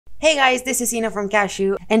Hey guys, this is Ina from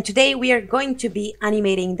Cashew, and today we are going to be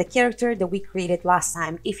animating the character that we created last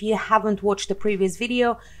time. If you haven't watched the previous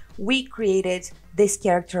video, we created this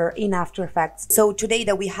character in After Effects. So today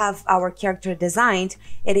that we have our character designed,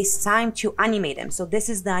 it is time to animate him. So this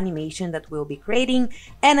is the animation that we'll be creating,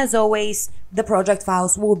 and as always, the project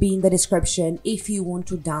files will be in the description if you want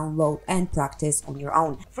to download and practice on your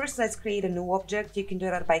own. First, let's create a new object. You can do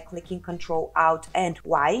that by clicking Ctrl Alt and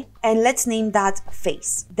Y, and let's name that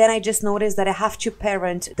face. Then I just noticed that I have to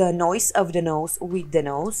parent the noise of the nose with the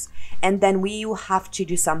nose, and then we will have to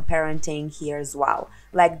do some parenting here as well.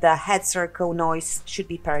 Like the head circle noise should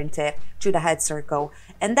be parented to the head circle.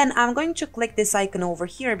 And then I'm going to click this icon over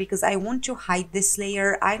here because I want to hide this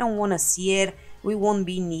layer. I don't want to see it. We won't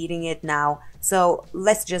be needing it now. So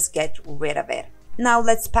let's just get rid of it. Now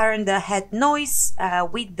let's parent the head noise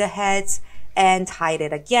with the head and hide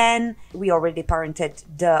it again. We already parented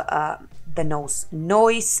the nose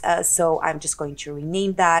noise. So I'm just going to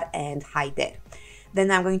rename that and hide it. Then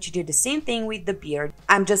I'm going to do the same thing with the beard.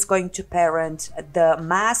 I'm just going to parent the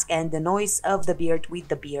mask and the noise of the beard with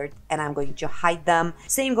the beard, and I'm going to hide them.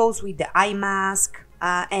 Same goes with the eye mask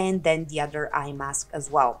and then the other eye mask as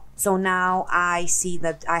well. So now I see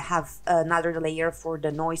that I have another layer for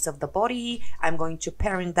the noise of the body. I'm going to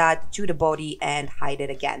parent that to the body and hide it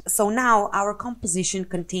again. So now our composition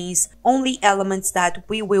contains only elements that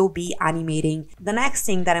we will be animating. The next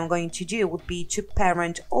thing that I'm going to do would be to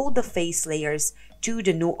parent all the face layers to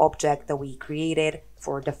the new object that we created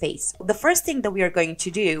for the face. The first thing that we are going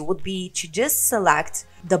to do would be to just select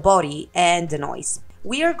the body and the noise.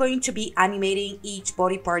 We are going to be animating each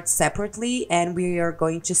body part separately, and we are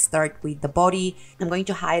going to start with the body. I'm going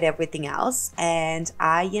to hide everything else, and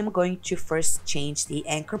I am going to first change the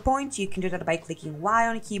anchor point. You can do that by clicking Y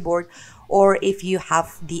on the keyboard, or if you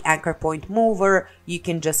have the anchor point mover, you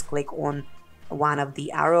can just click on one of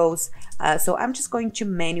the arrows. So I'm just going to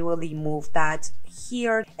manually move that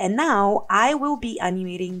here, and now I will be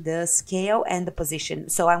animating the scale and the position.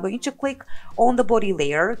 So I'm going to click on the body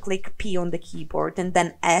layer, click P on the keyboard, and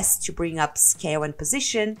then S to bring up scale and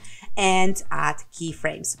position, and add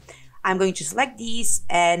keyframes. I'm going to select these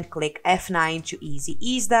and click F9 to easy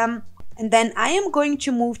ease them. And then I am going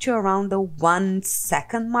to move to around the 1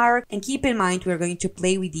 second mark. And keep in mind, we're going to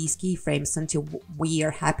play with these keyframes until we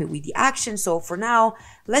are happy with the action. So for now,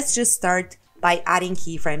 let's just start by adding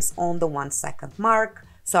keyframes on the 1 second mark.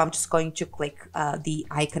 So I'm just going to click the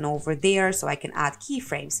icon over there so I can add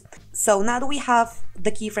keyframes. So now that we have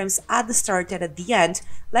the keyframes at the start and at the end,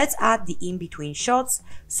 let's add the in-between shots.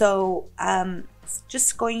 So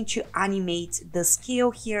just going to animate the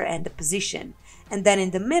scale here and the position. And then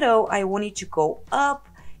in the middle, I want it to go up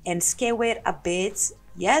and scale it a bit.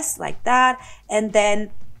 Yes, like that. And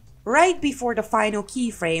then right before the final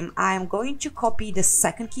keyframe, I'm going to copy the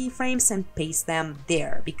second keyframes and paste them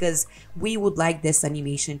there because we would like this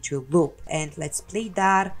animation to loop. And let's play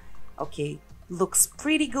that. Okay, looks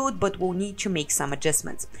pretty good, but we'll need to make some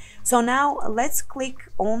adjustments. So now let's click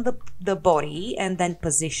on the body and then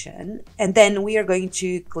position. And then we are going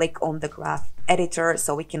to click on the graph editor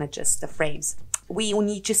so we can adjust the frames. We will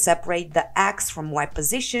need to separate the X from Y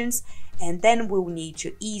positions, and then we'll need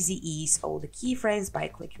to easy ease all the keyframes by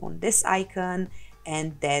clicking on this icon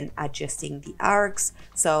and then adjusting the arcs.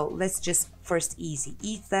 So let's just first easy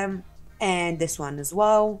ease them, and this one as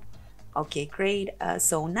well. Okay, great.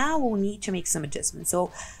 So now we'll need to make some adjustments.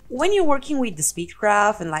 So when you're working with the speed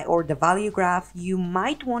graph and or the value graph, you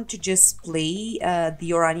might want to just play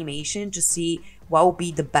your animation to see what will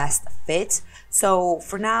be the best fit. So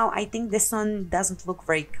for now, I think this one doesn't look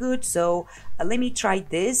very good. So let me try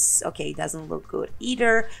this. Okay, it doesn't look good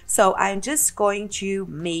either. So I'm just going to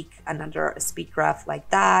make another speed graph like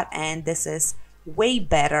that. And this is way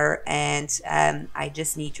better, and I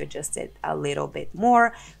just need to adjust it a little bit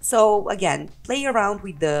more. So again, play around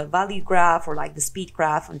with the value graph or like the speed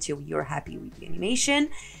graph until you're happy with the animation.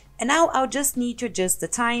 And now I'll just need to adjust the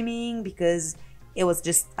timing because it was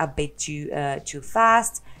just a bit too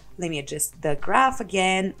fast. Let me adjust the graph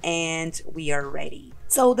again, and we are ready.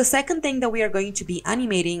 So the second thing that we are going to be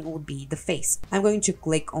animating would be the face. I'm going to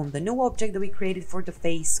click on the new object that we created for the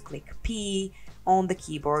face, click P on the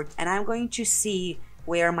keyboard, and I'm going to see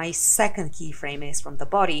where my second keyframe is from the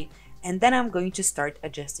body, and then I'm going to start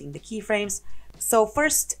adjusting the keyframes. So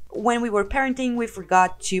first, when we were parenting, we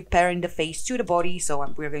forgot to parent the face to the body, so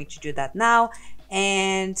we're going to do that now.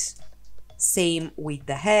 And same with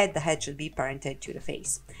the head should be parented to the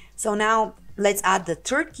face. So now let's add the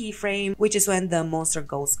third keyframe, which is when the monster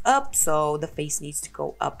goes up, so the face needs to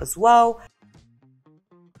go up as well.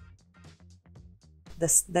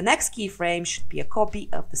 The next keyframe should be a copy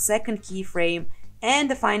of the second keyframe, and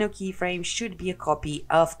the final keyframe should be a copy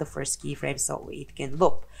of the first keyframe so it can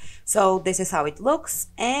loop. So this is how it looks,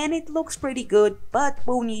 and it looks pretty good, but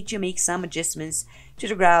we'll need to make some adjustments to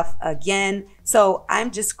the graph again. So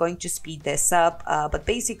I'm just going to speed this up, but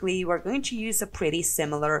basically we're going to use a pretty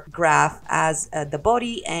similar graph as the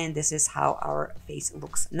body, and this is how our face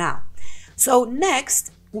looks now. So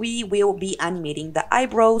next, we will be animating the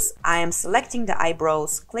eyebrows. I am selecting the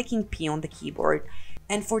eyebrows, clicking P on the keyboard.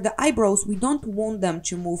 And for the eyebrows, we don't want them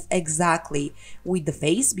to move exactly with the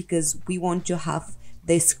face because we want to have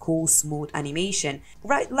this cool smooth animation.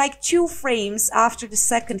 Right, like 2 frames after the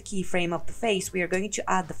second keyframe of the face, we are going to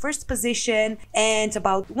add the first position, and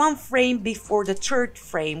about 1 frame before the third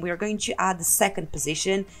frame, we are going to add the second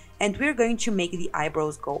position, and we're going to make the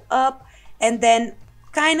eyebrows go up, and then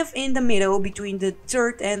kind of in the middle between the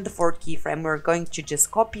third and the fourth keyframe, we're going to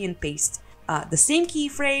just copy and paste the same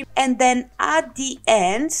keyframe, and then at the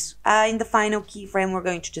end, in the final keyframe, we're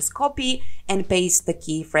going to just copy and paste the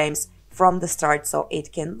keyframes from the start so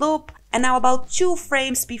it can loop. And now about 2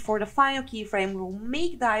 frames before the final keyframe, we'll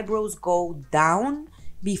make the eyebrows go down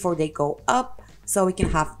before they go up so we can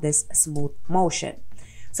have this smooth motion.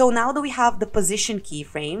 So now that we have the position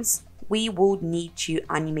keyframes, we would need to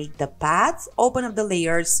animate the path. Open up the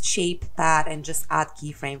layers, shape, path, and just add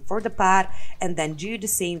keyframe for the path, and then do the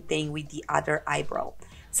same thing with the other eyebrow.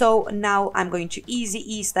 So now I'm going to easy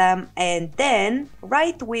ease them, and then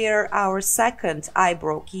right where our second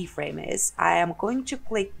eyebrow keyframe is, I am going to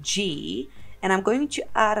click G, and I'm going to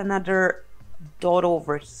add another dot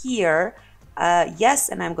over here. Yes,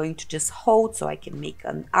 and I'm going to just hold so I can make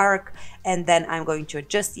an arc, and then I'm going to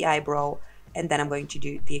adjust the eyebrow, and then I'm going to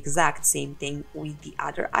do the exact same thing with the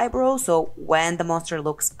other eyebrow. So when the monster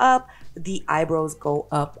looks up, the eyebrows go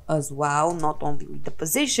up as well, not only with the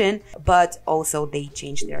position, but also they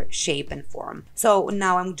change their shape and form. So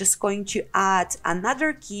now I'm just going to add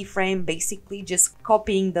another keyframe, basically just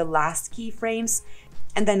copying the last keyframes.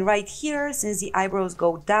 And then right here, since the eyebrows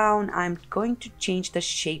go down, I'm going to change the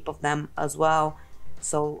shape of them as well,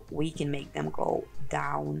 so we can make them go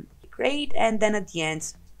down. Great, and then at the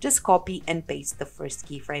end, just copy and paste the first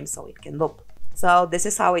keyframe so it can loop. So this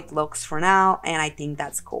is how it looks for now, and I think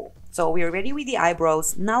that's cool. So we are ready with the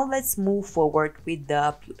eyebrows. Now let's move forward with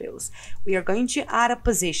the pupils. We are going to add a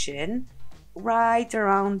position right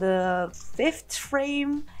around the 5th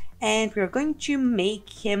frame, and we are going to make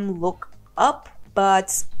him look up,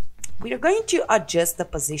 but we are going to adjust the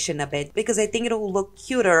position a bit because I think it will look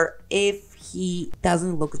cuter if he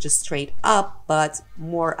doesn't look just straight up, but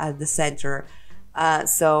more at the center.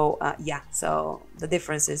 Yeah, so the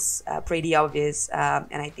difference is pretty obvious,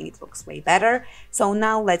 and I think it looks way better. So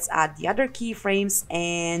now let's add the other keyframes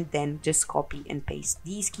and then just copy and paste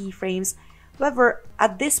these keyframes. However,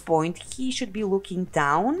 at this point, he should be looking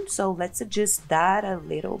down, so let's adjust that a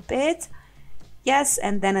little bit. Yes,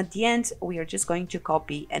 and then at the end, we are just going to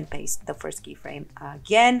copy and paste the first keyframe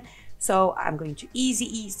again. So I'm going to easy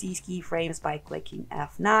ease these keyframes by clicking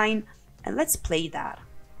F9, and let's play that.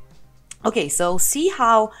 Okay, so see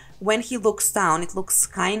how when he looks down, it looks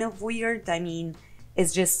kind of weird. I mean,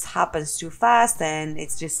 it just happens too fast and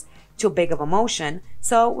it's just too big of a motion.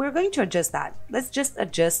 So we're going to adjust that. Let's just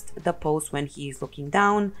adjust the pose when he's looking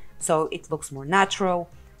down so it looks more natural.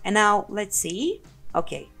 And now let's see.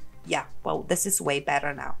 Okay, yeah, well, this is way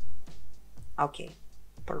better now. Okay,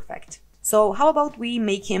 perfect. So how about we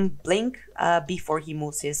make him blink before he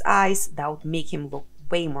moves his eyes? That would make him look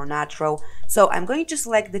way more natural. So I'm going to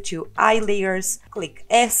select the 2 eye layers, click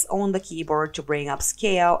S on the keyboard to bring up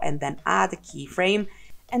scale, and then add a keyframe.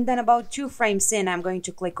 And then about 2 frames in, I'm going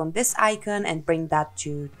to click on this icon and bring that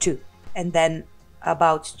to 2. And then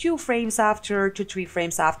about 2 frames after, 2-3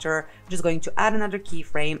 frames after, I'm just going to add another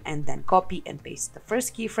keyframe and then copy and paste the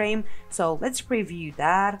first keyframe. So let's preview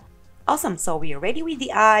that. Awesome, so we are ready with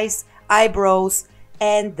the eyes, eyebrows,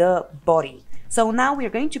 and the body. So now we're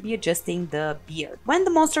going to be adjusting the beard. When the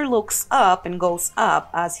monster looks up and goes up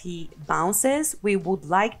as he bounces, we would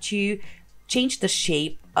like to change the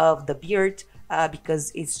shape of the beard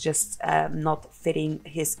because it's just not fitting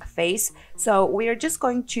his face. So we are just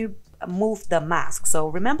going to move the mask. So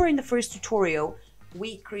remember in the first tutorial,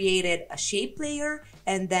 we created a shape layer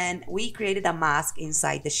and then we created a mask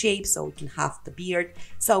inside the shape so we can have the beard.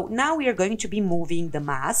 So now we are going to be moving the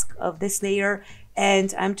mask of this layer,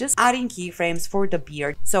 and I'm just adding keyframes for the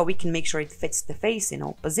beard so we can make sure it fits the face in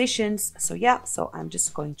all positions. So yeah, so I'm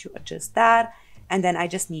just going to adjust that, and then I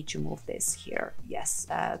just need to move this here, yes,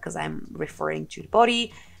 because I'm referring to the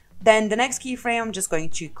body. Then the next keyframe, I'm just going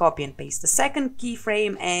to copy and paste the second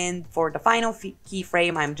keyframe, and for the final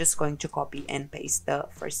keyframe, I'm just going to copy and paste the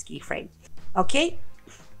first keyframe. Okay,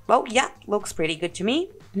 Well, yeah, looks pretty good to me.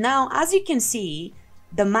 Now, as you can see,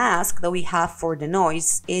 the mask that we have for the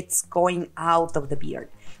noise, it's going out of the beard.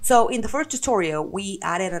 So in the first tutorial, we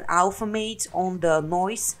added an alpha mate on the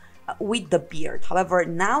noise with the beard. However,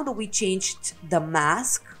 now that we changed the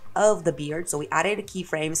mask of the beard, so we added the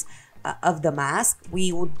keyframes of the mask,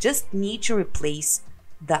 we would just need to replace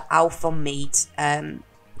the alpha mate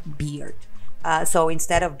beard. So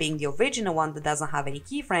instead of being the original one that doesn't have any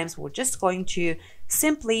keyframes, we're just going to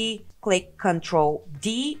simply click Ctrl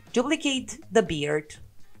D, duplicate the beard,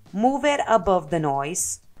 move it above the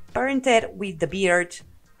noise, parent it with the beard,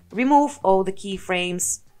 remove all the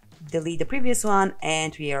keyframes, delete the previous one,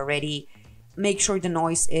 and we are ready. Make sure the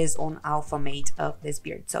noise is on alpha mate of this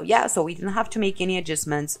beard. So yeah, so we didn't have to make any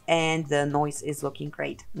adjustments and the noise is looking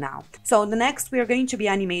great now. So the next we are going to be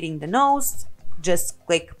animating the nose. Just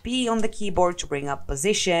click P on the keyboard to bring up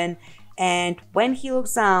position, and when he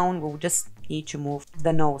looks down, we'll just need to move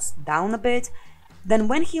the nose down a bit. Then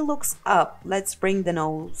when he looks up, let's bring the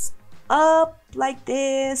nose up like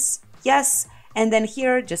this. Yes. And then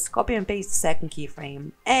here, just copy and paste the second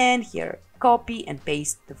keyframe, and here, copy and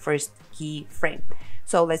paste the first keyframe.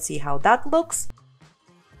 So let's see how that looks.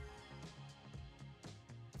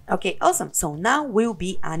 Okay, awesome. So now we'll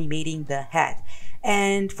be animating the head.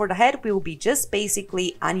 And for the head, we will be just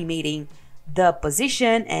basically animating the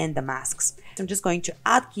position and the masks. So I'm just going to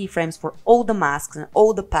add keyframes for all the masks and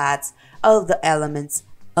all the paths of the elements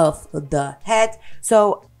of the head.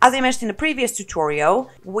 So as I mentioned in the previous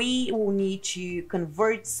tutorial, we will need to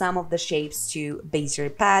convert some of the shapes to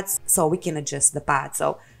Bezier paths so we can adjust the path.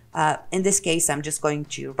 So in this case, I'm just going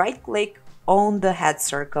to right click on the head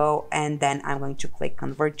circle, and then I'm going to click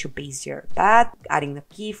convert to Bezier path, adding the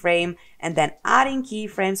keyframe, and then adding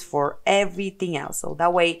keyframes for everything else. So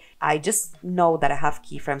that way I just know that I have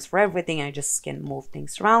keyframes for everything. I just can move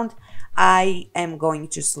things around. I am going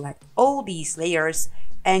to select all these layers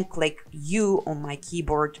and click U on my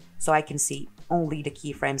keyboard so I can see only the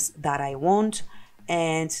keyframes that I want.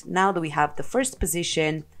 And now that we have the first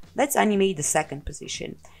position, let's animate the second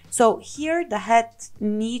position. So here the head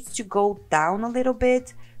needs to go down a little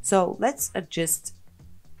bit. So let's adjust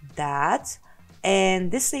that.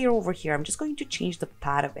 And this layer over here, I'm just going to change the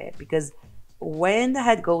path of it, because when the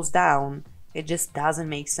head goes down, it just doesn't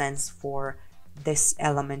make sense for this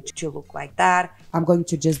element to look like that. I'm going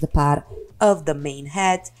to adjust the path of the main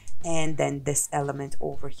head and then this element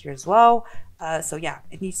over here as well. So yeah,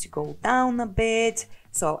 it needs to go down a bit.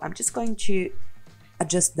 So I'm just going to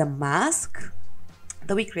adjust the mask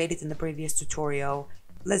that we created in the previous tutorial.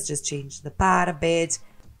 Let's just change the path a bit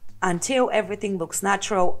until everything looks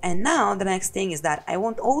natural. And now the next thing is that I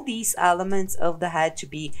want all these elements of the head to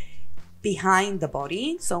be behind the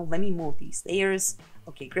body. So let me move these layers.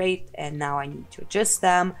 Okay, great. And now I need to adjust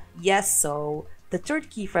them. Yes, so the third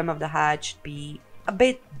keyframe of the head should be a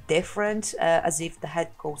bit different, as if the head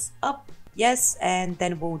goes up. Yes, and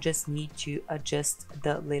then we'll just need to adjust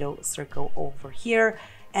the little circle over here.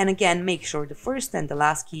 And again, make sure the first and the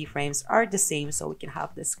last keyframes are the same so we can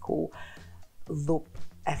have this cool loop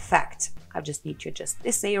effect. I just need to adjust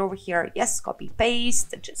this layer over here. Yes, copy,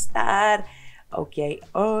 paste, adjust that. Okay,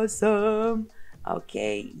 awesome.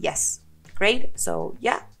 Okay, yes, great. So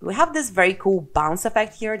yeah, we have this very cool bounce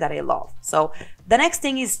effect here that I love. So the next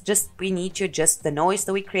thing is just we need to adjust the noise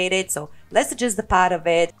that we created. So let's adjust the path of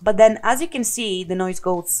it. But then as you can see, the noise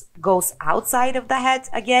goes outside of the head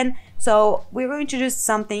again. So we're going to do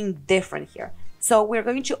something different here. So we're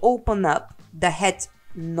going to open up the head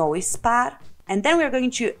noise path, and then we're going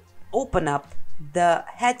to open up the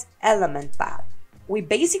head element path. We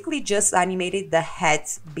basically just animated the head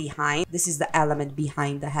behind. This is the element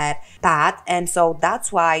behind the head path, and so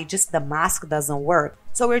that's why just the mask doesn't work.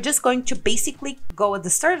 So we're just going to basically go at the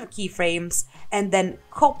start of the keyframes and then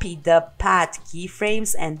copy the path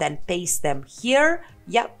keyframes and then paste them here.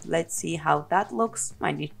 Yep, let's see how that looks.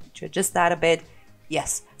 I need to adjust that a bit.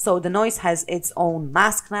 Yes, so the noise has its own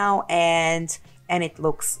mask now, and it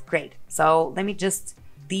looks great. So let me just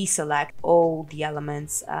deselect all the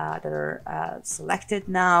elements that are selected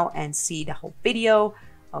now and see the whole video.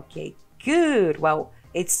 Okay, good. Well,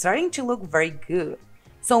 it's starting to look very good.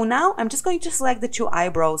 So now I'm just going to select the two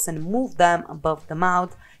eyebrows and move them above the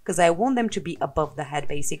mouth because I want them to be above the head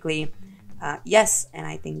basically. Yes, and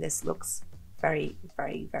I think this looks very,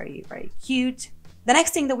 very, very, very cute. The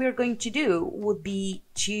next thing that we're going to do would be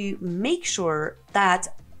to make sure that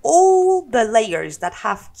all the layers that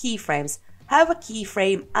have keyframes have a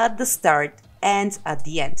keyframe at the start and at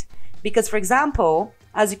the end. Because for example,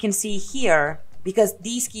 as you can see here, because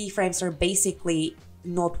these keyframes are basically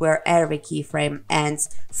not where every keyframe ends,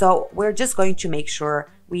 so we're just going to make sure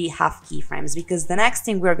we have keyframes, because the next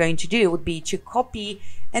thing we're going to do would be to copy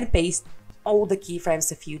and paste all the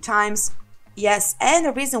keyframes a few times. Yes, and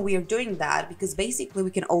the reason we are doing that, because basically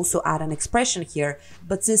we can also add an expression here,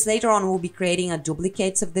 but since later on we'll be creating a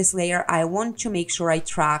duplicate of this layer, I want to make sure I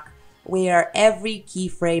track where every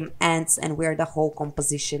keyframe ends and where the whole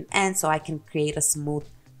composition ends, so I can create a smooth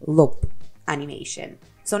loop animation.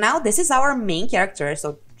 So now this is our main character,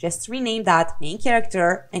 so just rename that main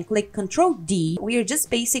character and click Ctrl D. We are just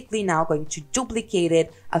basically now going to duplicate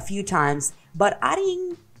it a few times, but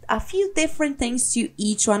adding a few different things to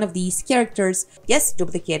each one of these characters. Yes,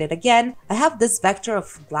 duplicate it again. I have this vector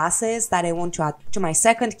of glasses that I want to add to my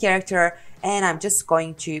second character, and I'm just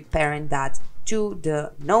going to parent that to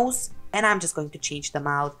the nose, and I'm just going to change them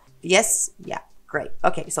out. Yes, yeah, great.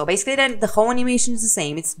 Okay, so basically then the whole animation is the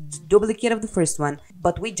same. It's duplicate of the first one,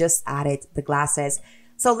 but we just added the glasses.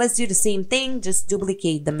 So let's do the same thing, just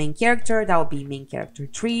duplicate the main character. That will be main character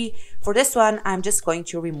 3. For this one, I'm just going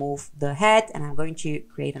to remove the head, and I'm going to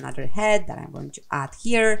create another head that I'm going to add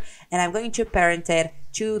here, and I'm going to parent it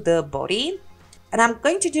to the body. And I'm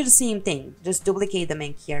going to do the same thing, just duplicate the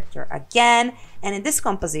main character again, and in this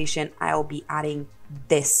composition, I will be adding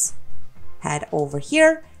this head over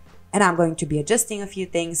here, and I'm going to be adjusting a few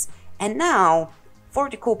things. And now, for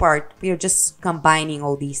the cool part, we are just combining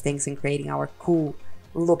all these things and creating our cool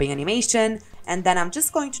looping animation. And then I'm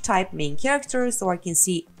just going to type main character so I can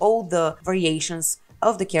see all the variations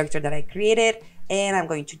of the character that I created, and I'm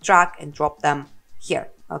going to drag and drop them here.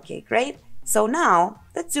 Okay, great. So now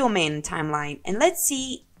let's zoom in timeline and let's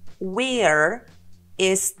see where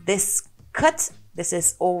is this cut. This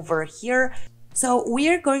is over here. So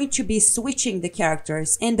we're going to be switching the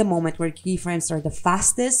characters in the moment where keyframes are the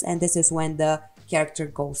fastest, and this is when the character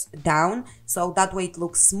goes down. So that way it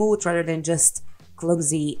looks smooth rather than just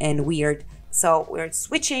clumsy and weird. So we're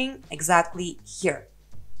switching exactly here.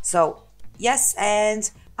 So yes, and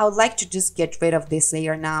I would like to just get rid of this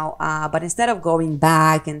layer now, but instead of going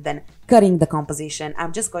back and then cutting the composition,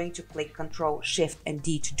 I'm just going to click Ctrl Shift and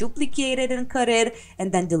D to duplicate it and cut it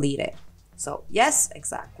and then delete it. So yes,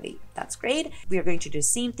 exactly, that's great. We are going to do the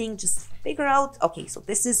same thing, just figure out, okay, so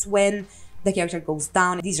this is when the character goes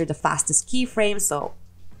down. These are the fastest keyframes, so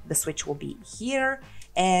the switch will be here.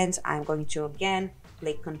 And I'm going to again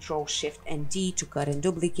click Ctrl Shift and D to cut and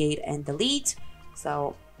duplicate and delete.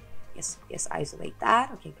 So yes, isolate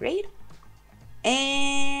that. Okay, great.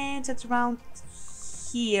 And it's around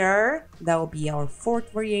here. That will be our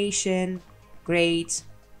fourth variation. Great.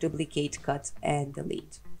 Duplicate, cut, and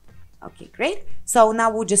delete. Okay, great. So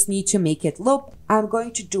now we'll just need to make it loop. I'm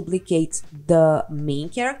going to duplicate the main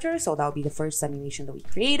character. So that will be the first animation that we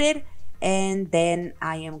created. And then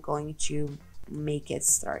I am going to make it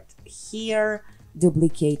start here,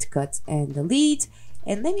 duplicate, cut, and delete.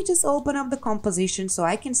 And let me just open up the composition so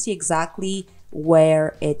I can see exactly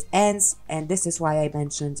where it ends. And this is why I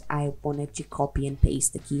mentioned I wanted to copy and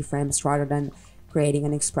paste the keyframes rather than creating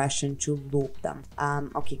an expression to loop them.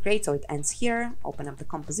 Okay, great. So it ends here. Open up the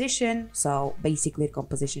composition. So basically the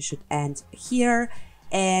composition should end here.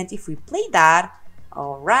 And if we play that,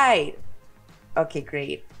 all right. Okay,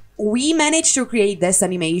 great. We managed to create this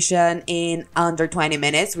animation in under 20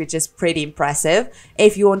 minutes, which is pretty impressive.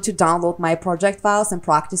 If you want to download my project files and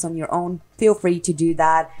practice on your own, feel free to do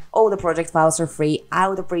that. All the project files are free. I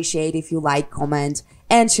would appreciate if you like, comment,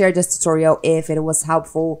 and share this tutorial if it was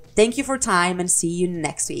helpful. Thank you for your time and see you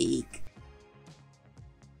next week.